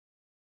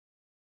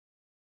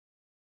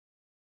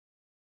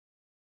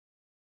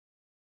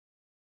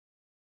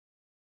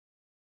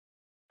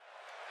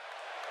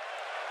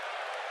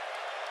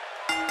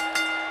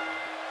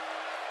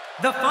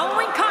The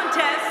following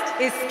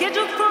contest is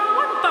scheduled for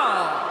one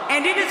fall,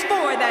 and it is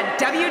for the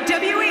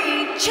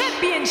WWE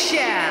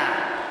Championship.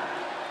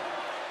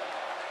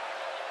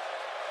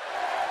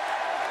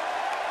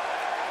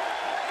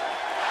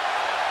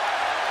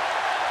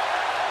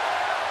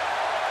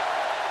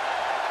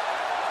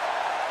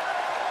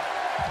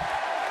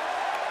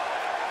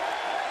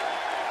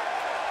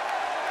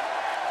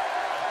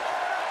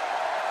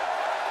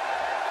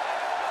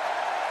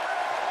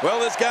 Well,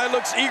 this guy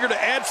looks eager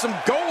to add some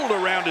gold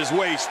around his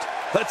waist.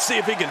 Let's see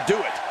if he can do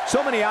it.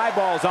 So many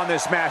eyeballs on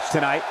this match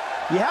tonight.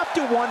 You have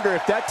to wonder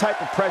if that type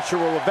of pressure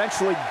will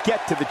eventually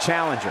get to the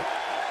challenger.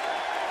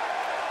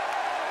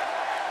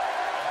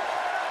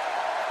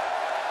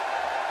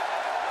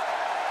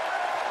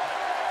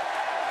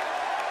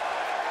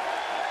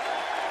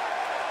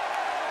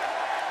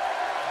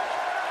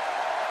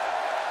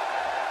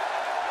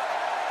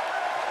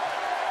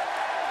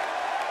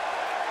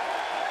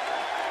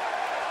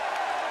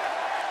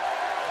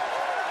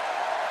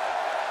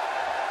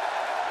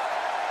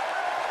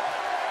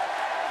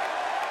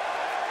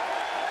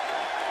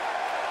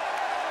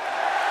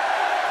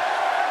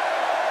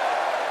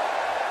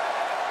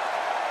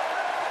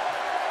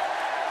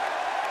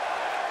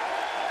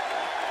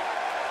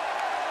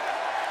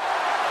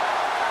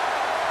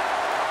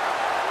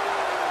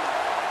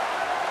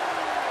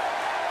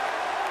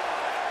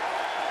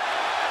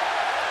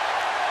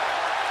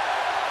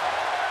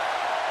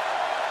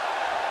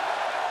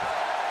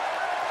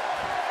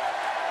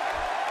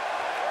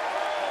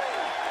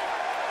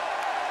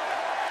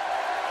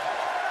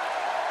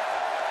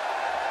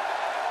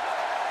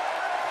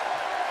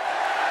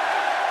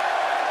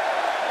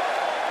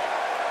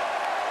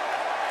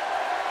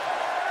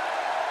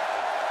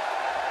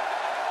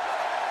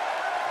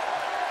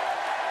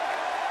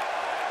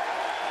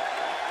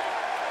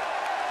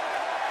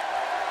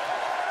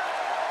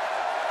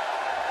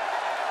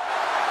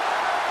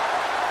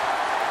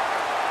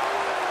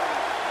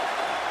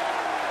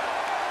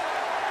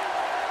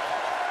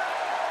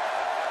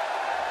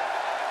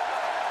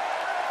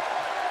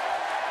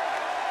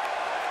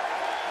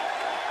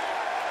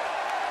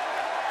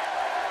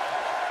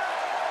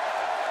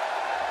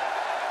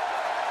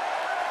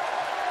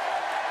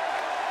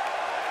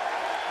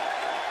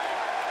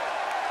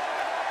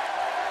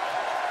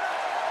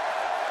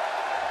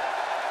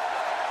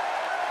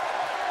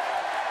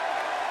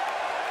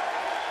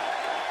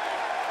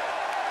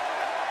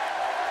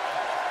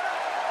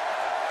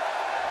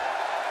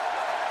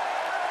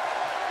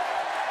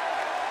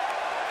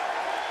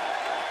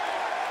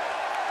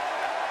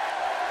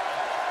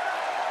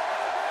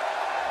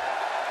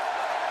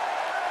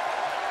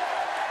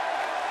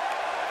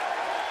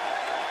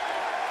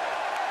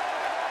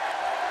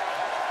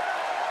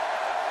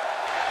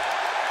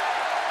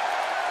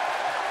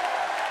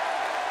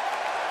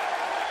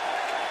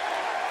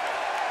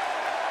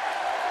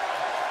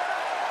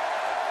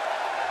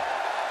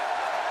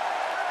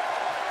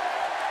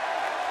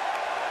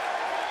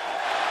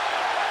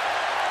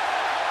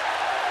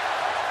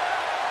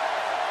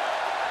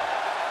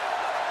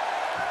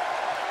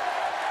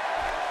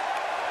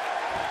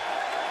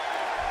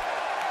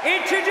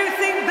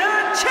 Introducing the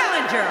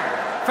challenger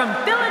from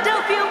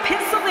Philadelphia,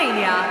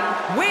 Pennsylvania,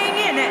 weighing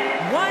in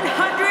at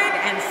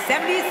 177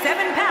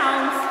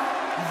 pounds,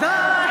 the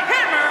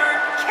Hammer,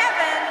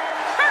 Kevin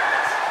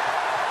Hart.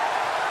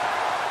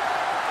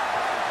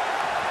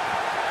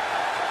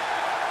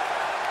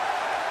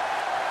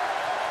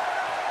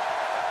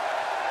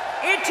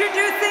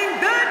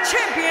 Introducing the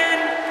champion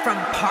from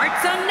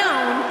parts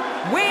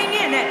unknown, weighing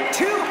in at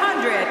 220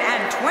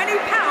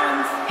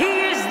 pounds,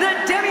 he is the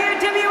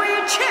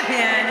WWE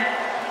Champion,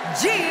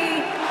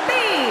 GB.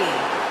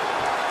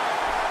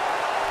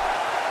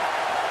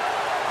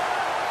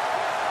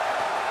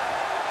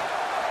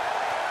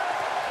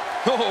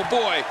 Oh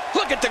boy,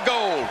 look at the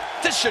gold.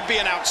 This should be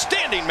an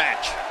outstanding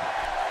match.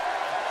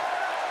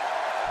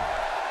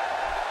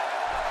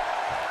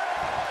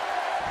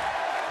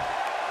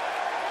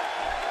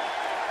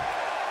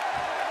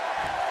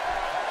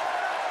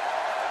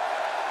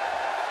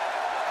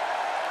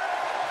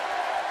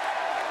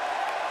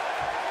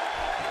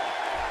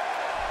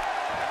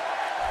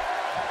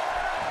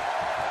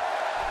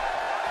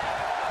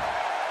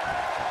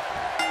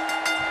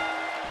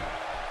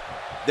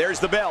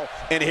 There's the bell,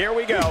 and here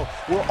we go.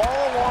 We're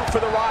all along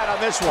for the ride on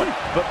this one,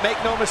 but make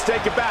no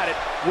mistake about it,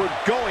 we're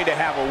going to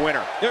have a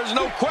winner. There's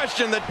no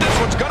question that this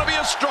one's going to be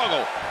a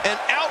struggle, an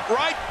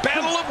outright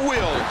battle of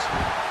wills.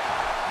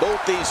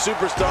 Both these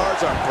superstars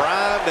are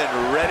primed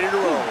and ready to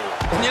roll.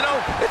 And you know,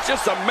 it's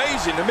just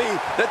amazing to me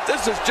that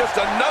this is just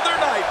another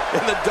night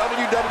in the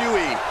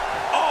WWE.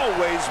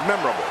 Always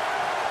memorable.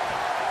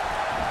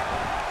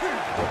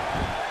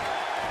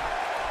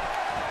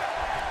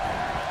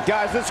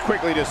 Guys, let's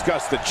quickly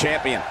discuss the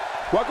champion.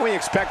 What can we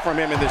expect from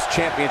him in this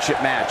championship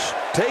match?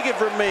 Take it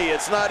from me,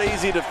 it's not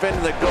easy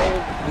defending the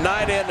gold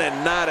night in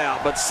and night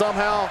out, but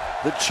somehow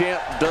the champ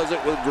does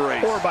it with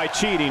grace. Or by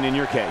cheating in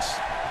your case.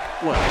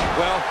 Well,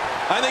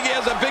 I think he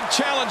has a big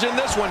challenge in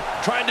this one,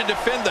 trying to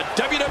defend the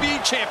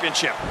WWE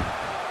Championship.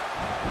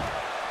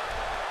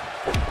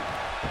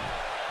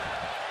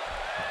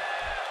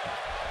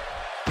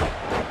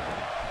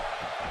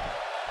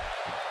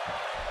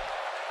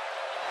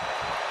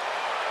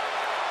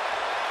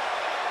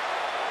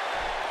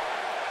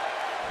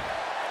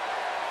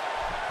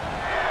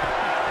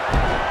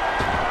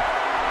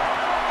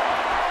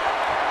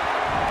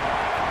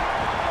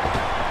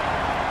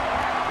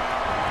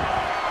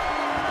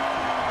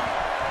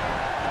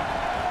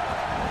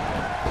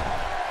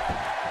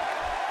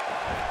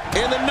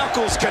 And the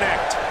knuckles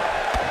connect.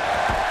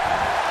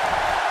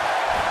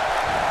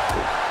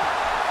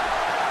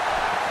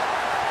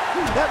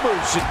 That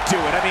move should do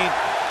it. I mean,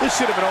 this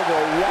should have been over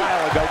a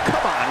while ago.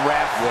 Come on,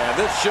 ref. Yeah,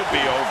 this should be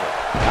over.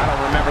 I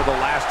don't remember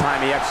the last time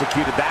he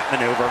executed that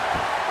maneuver.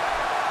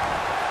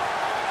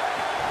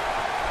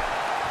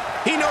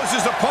 He knows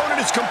his opponent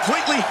is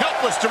completely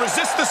helpless to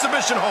resist the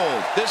submission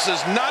hold. This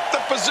is not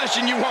the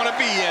position you want to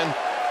be in.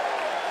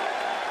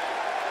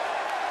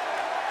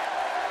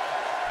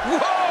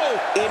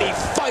 Whoa! And he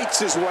fights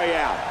his way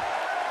out.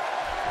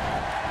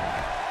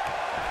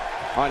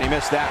 Oh, and he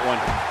missed that one.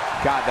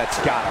 God, that's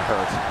gotta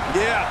hurt.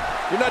 Yeah,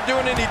 you're not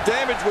doing any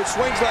damage with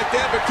swings like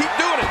that, but keep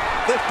doing it.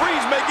 The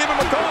freeze may give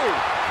him a cold.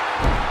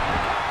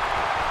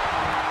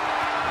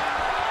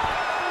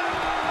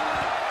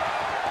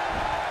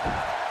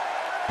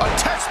 A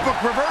textbook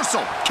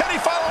reversal. Can he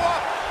follow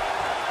up?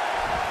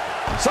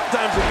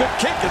 Sometimes a good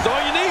kick is all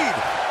you need.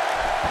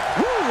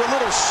 Woo, a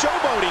little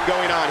showboating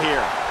going on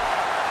here.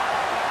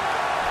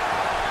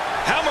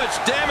 How much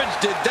damage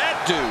did that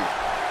do?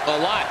 A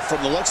lot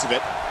from the looks of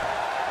it.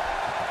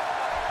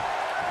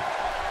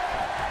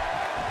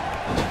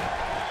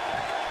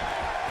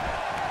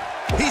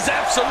 He's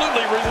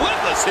absolutely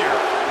relentless here.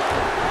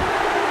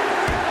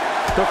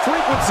 The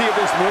frequency of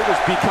this move is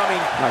becoming...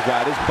 My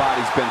God, his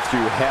body's been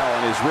through hell,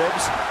 and his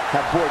ribs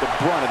have bore the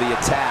brunt of the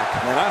attack.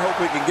 And I hope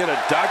we can get a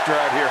doctor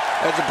out here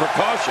as a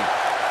precaution.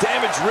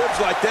 Damaged ribs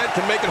like that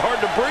can make it hard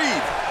to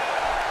breathe.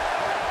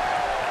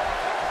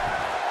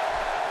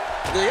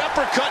 The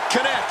uppercut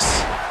connects.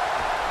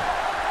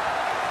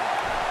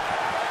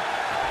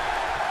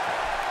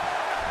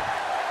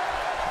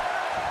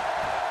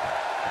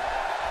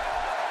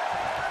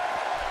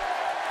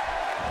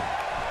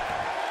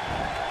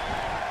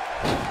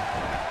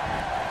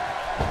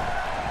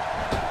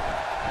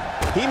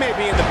 He may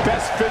be in the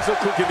best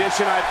physical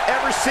condition I've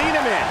ever seen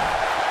him in.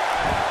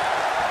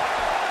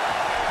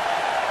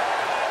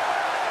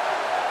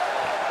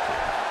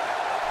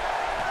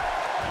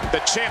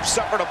 The champ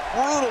suffered a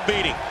brutal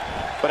beating,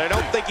 but I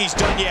don't think he's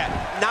done yet.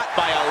 Not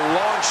by a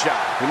long shot.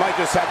 He might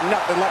just have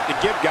nothing left to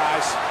give,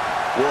 guys.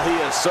 Well, he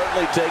has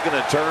certainly taken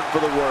a turn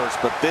for the worse,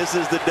 but this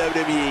is the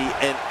WWE,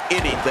 and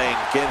anything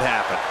can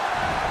happen.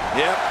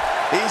 Yep,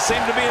 he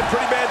seemed to be in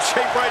pretty bad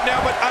shape right now,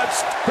 but I'm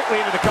Quickly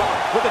into the cover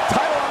with the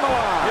title on the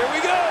line. here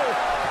we go.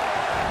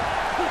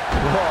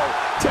 Whoa,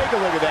 take a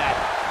look at that.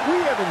 We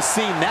haven't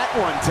seen that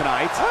one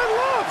tonight. I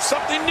love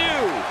something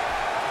new.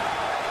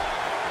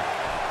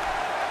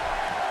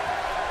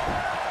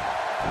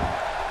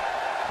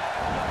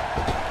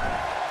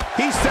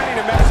 He's sending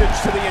a message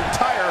to the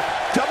entire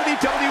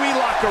WWE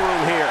locker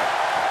room here.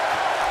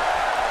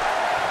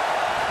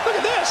 Look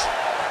at this.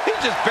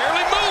 He's just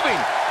barely moving.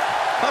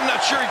 I'm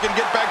not sure he can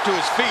get back to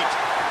his feet.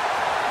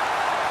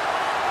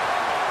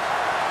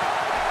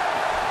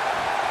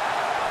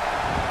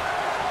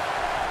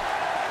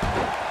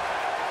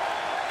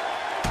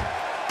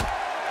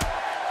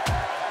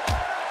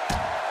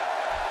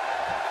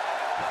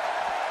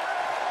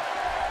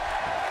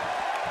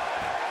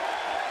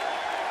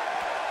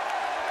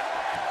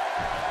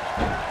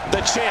 The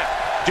champ,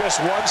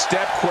 just one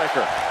step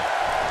quicker.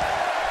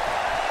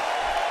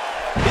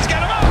 He's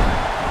got him up.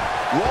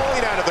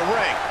 Rolling out of the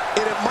ring,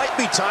 and it might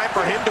be time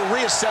for him to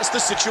reassess the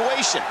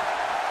situation.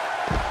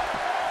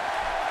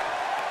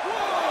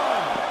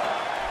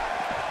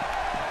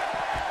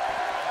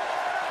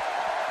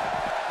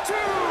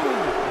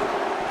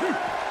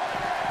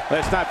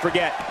 Let's not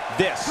forget,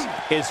 this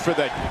is for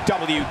the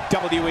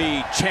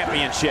WWE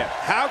Championship.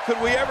 How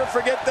could we ever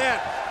forget that?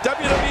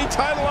 WWE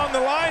title on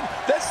the line?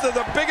 That's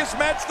the biggest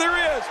match there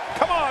is.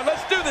 Come on,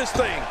 let's do this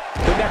thing.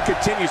 The neck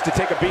continues to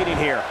take a beating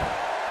here.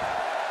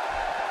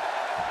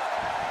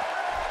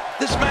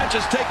 This match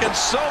has taken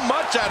so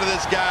much out of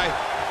this guy.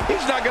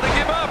 He's not going to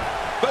give up.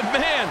 But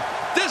man,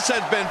 this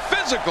has been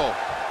physical.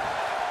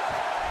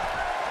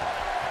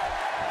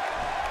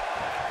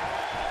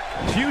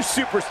 Few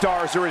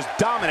superstars are as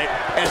dominant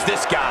as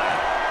this guy.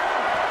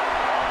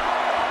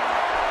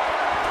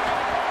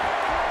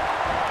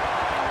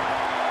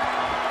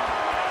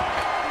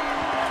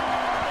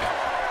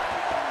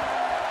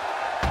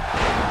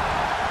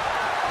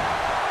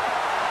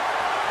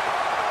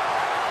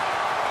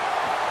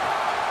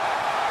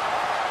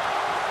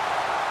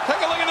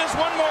 Take a look at this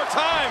one more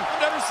time.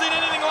 I've never seen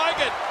anything like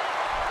it.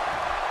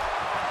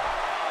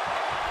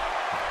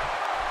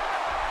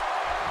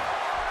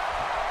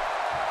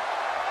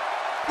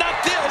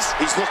 Not this.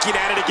 He's looking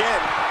at it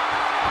again.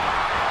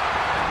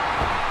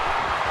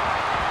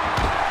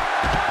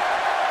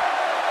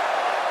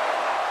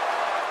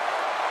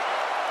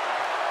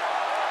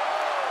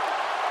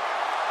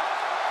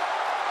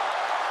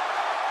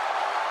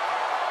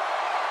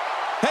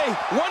 Hey,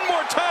 one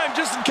more time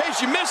just in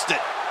case you missed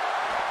it.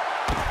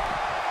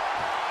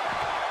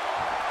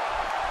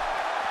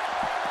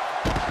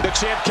 The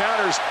champ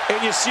counters,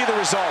 and you see the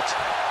result.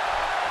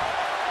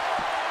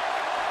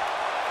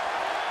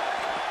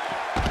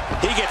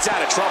 He gets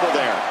out of trouble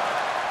there.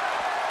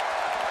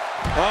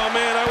 Oh,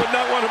 man, I would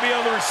not want to be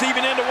on the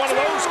receiving end of one of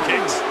those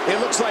kicks. It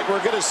looks like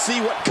we're going to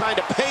see what kind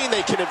of pain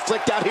they can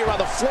inflict out here on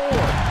the floor.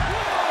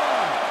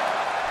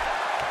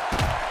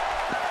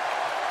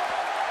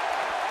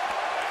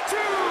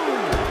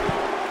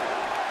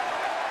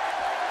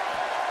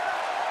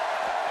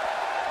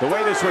 The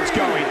way this one's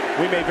going,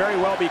 we may very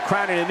well be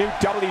crowning a new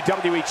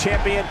WWE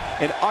champion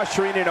and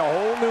ushering in a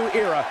whole new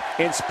era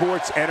in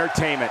sports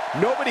entertainment.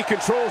 Nobody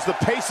controls the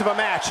pace of a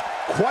match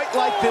quite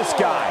like this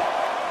guy.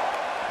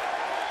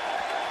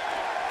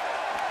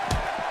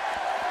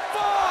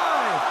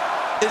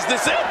 5. Is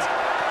this it? 6.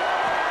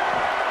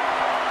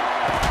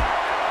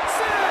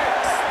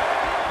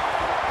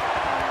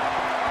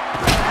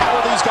 How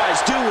will these guys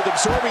do with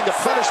absorbing the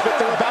punishment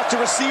they're about to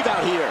receive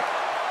out here?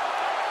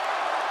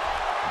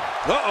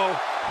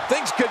 Uh-oh.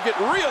 Things could get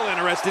real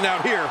interesting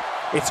out here.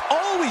 It's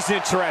always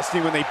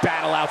interesting when they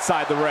battle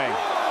outside the ring.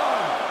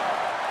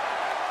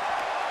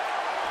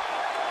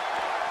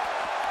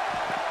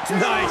 1.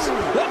 Nice.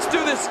 Let's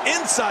do this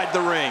inside the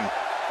ring.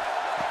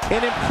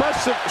 An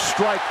impressive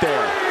strike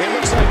there. It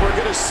looks like we're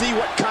going to see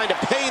what kind of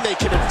pain they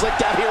can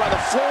inflict out here on the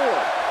floor.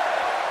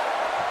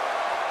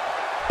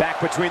 Back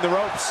between the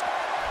ropes.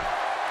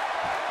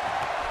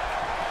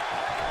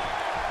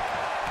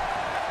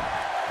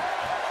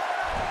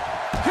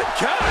 Good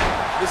God.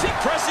 Is he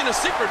pressing a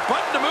secret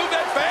button to move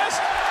that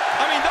fast?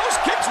 I mean, those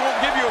kicks won't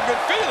give you a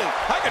good feeling.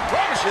 I can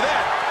promise you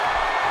that.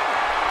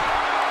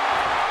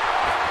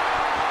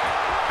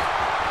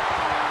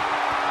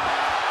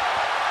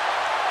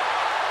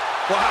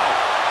 Wow.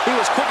 He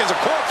was quick as a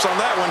corpse on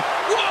that one.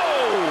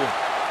 Whoa!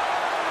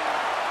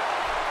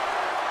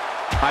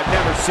 I've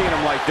never seen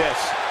him like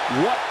this.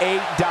 What a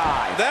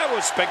dive. That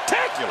was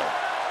spectacular.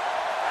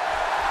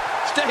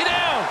 Stay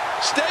down.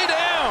 Stay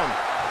down.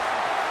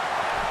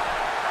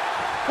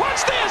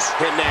 Watch this!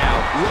 And now,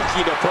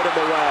 looking to put him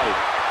away.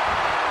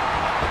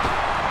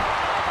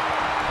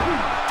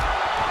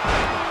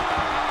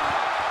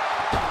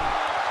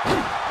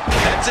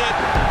 That's it.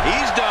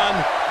 He's done.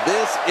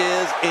 This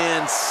is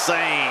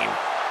insane.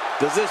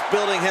 Does this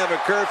building have a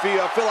curfew?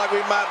 I feel like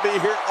we might be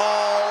here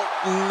all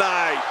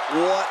night.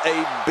 What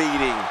a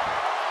beating.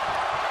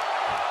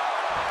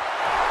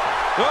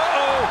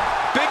 Uh-oh.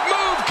 Big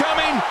move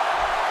coming.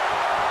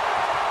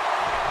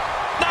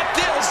 Not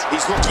this.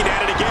 He's looking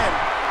at it again.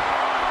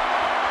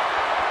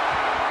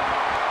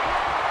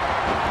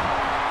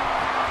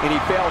 And he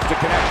fails to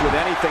connect with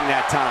anything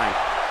that time.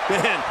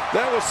 Man,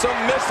 that was some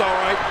miss, all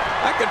right.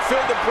 I can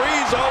feel the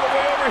breeze all the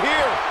way over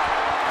here.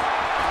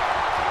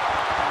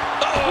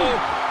 Uh-oh.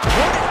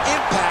 What an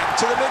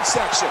impact to the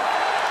midsection.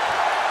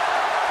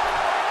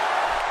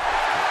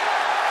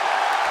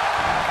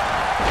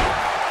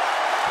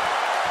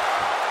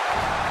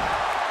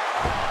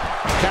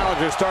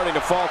 Challenger's starting to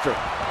falter.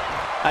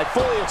 I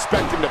fully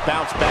expect him to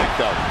bounce back,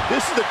 though.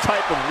 This is the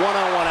type of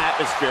one-on-one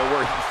atmosphere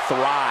where he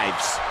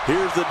thrives.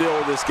 Here's the deal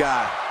with this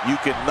guy. You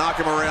can knock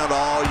him around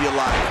all you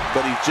like,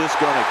 but he's just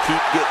going to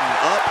keep getting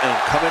up and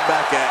coming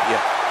back at you.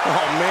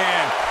 Oh,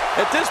 man.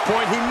 At this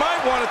point, he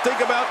might want to think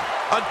about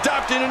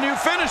adopting a new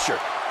finisher.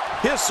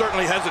 His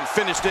certainly hasn't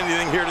finished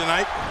anything here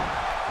tonight.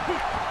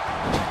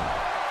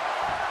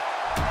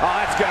 Oh,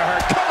 that's going to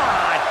hurt. Come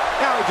on!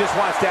 Now he just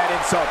wants that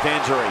insult to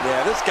injury.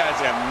 Yeah, this guy's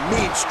a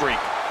mean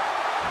streak.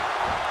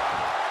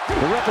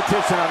 The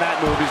repetition on that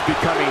move is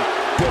becoming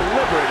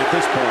deliberate at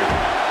this point.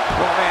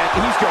 Well, man,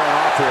 he's going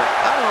off here.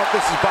 I don't know if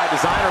this is by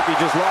design or if he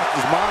just lost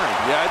his mind.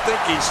 Yeah, I think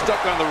he's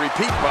stuck on the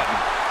repeat button.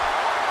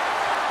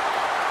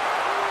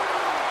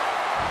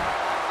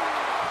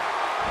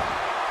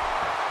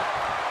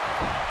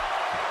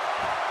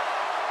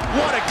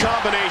 What a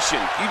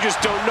combination. You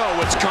just don't know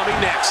what's coming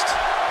next.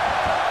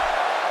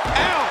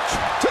 Ouch!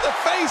 To the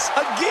face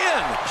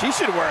again! She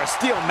should wear a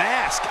steel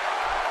mask.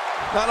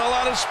 Not a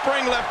lot of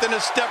spring left in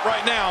his step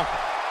right now.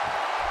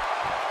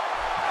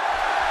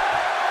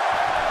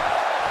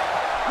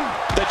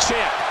 The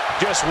champ,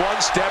 just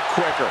one step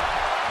quicker.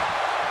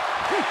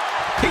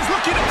 He's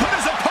looking to put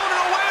his opponent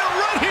away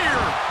right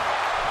here.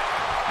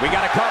 We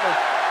got to cover.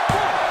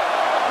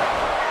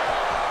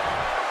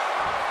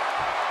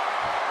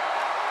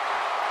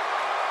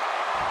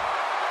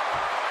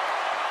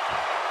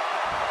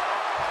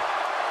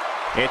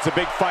 It's a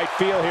big fight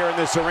feel here in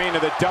this arena.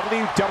 The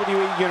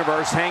WWE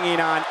Universe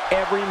hanging on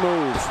every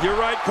move. You're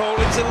right, Cole.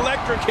 It's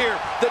electric here.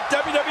 The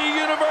WWE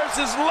Universe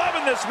is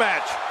loving this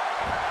match.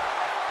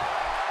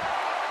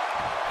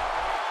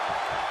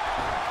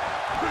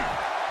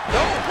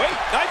 Oh, wait.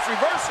 Nice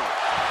reversal.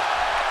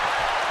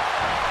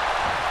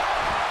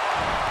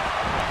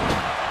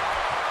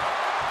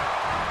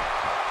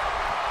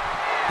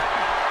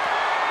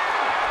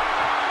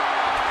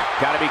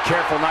 Got to be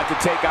careful not to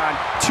take on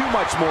too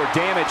much more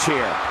damage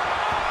here.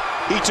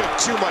 He took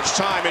too much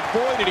time, and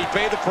boy, did he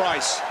pay the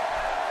price.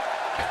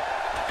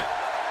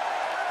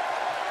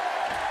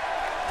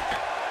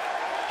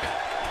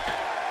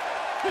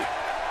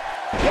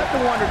 You have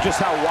to wonder just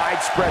how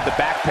widespread the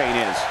back pain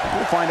is.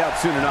 We'll find out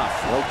soon enough.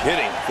 No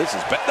kidding. This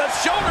is bad. The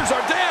shoulders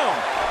are down.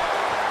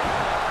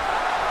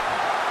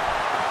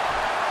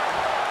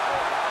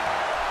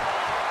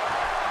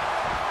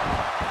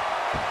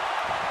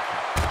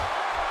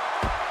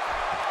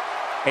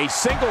 A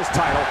singles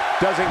title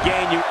doesn't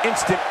gain you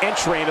instant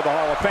entry into the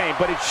Hall of Fame,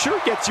 but it sure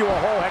gets you a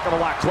whole heck of a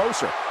lot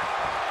closer.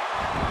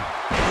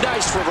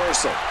 Nice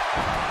reversal.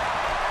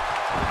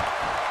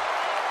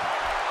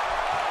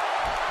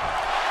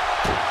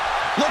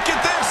 Look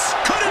at this.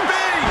 Could it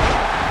be?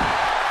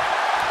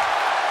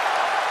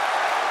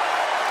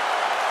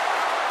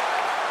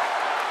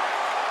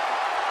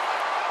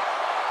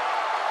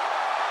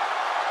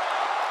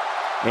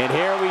 And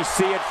here we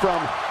see it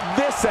from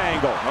this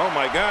angle. Oh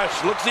my gosh,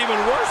 looks even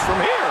worse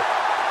from here.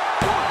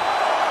 1,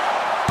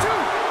 2,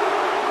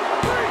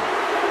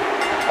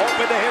 3.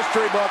 Open the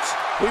history books.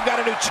 We've got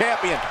a new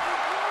champion.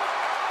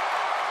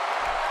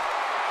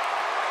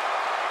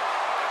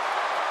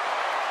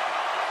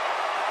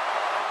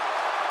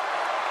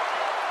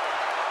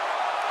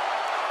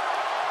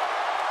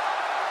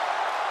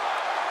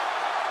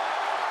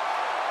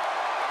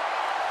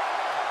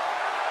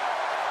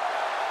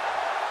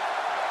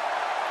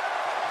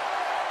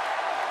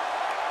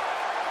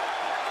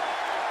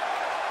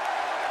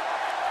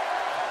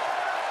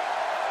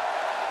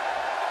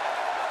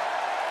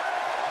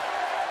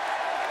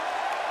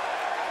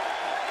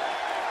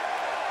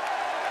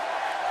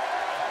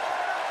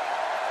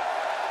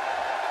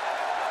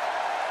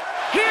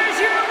 Here's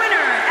your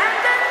winner and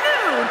the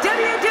new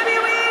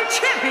WWE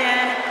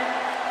Champion,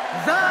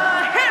 the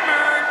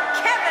Hammer,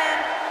 Kevin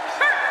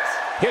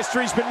Hart.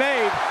 History's been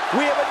made.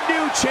 We have a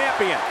new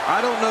champion. I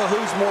don't know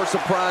who's more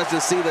surprised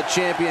to see the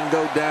champion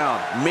go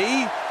down,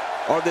 me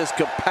or this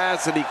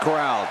capacity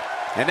crowd.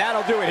 And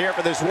that'll do it here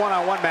for this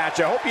one-on-one match.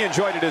 I hope you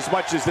enjoyed it as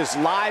much as this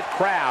live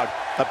crowd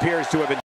appears to have enjoyed.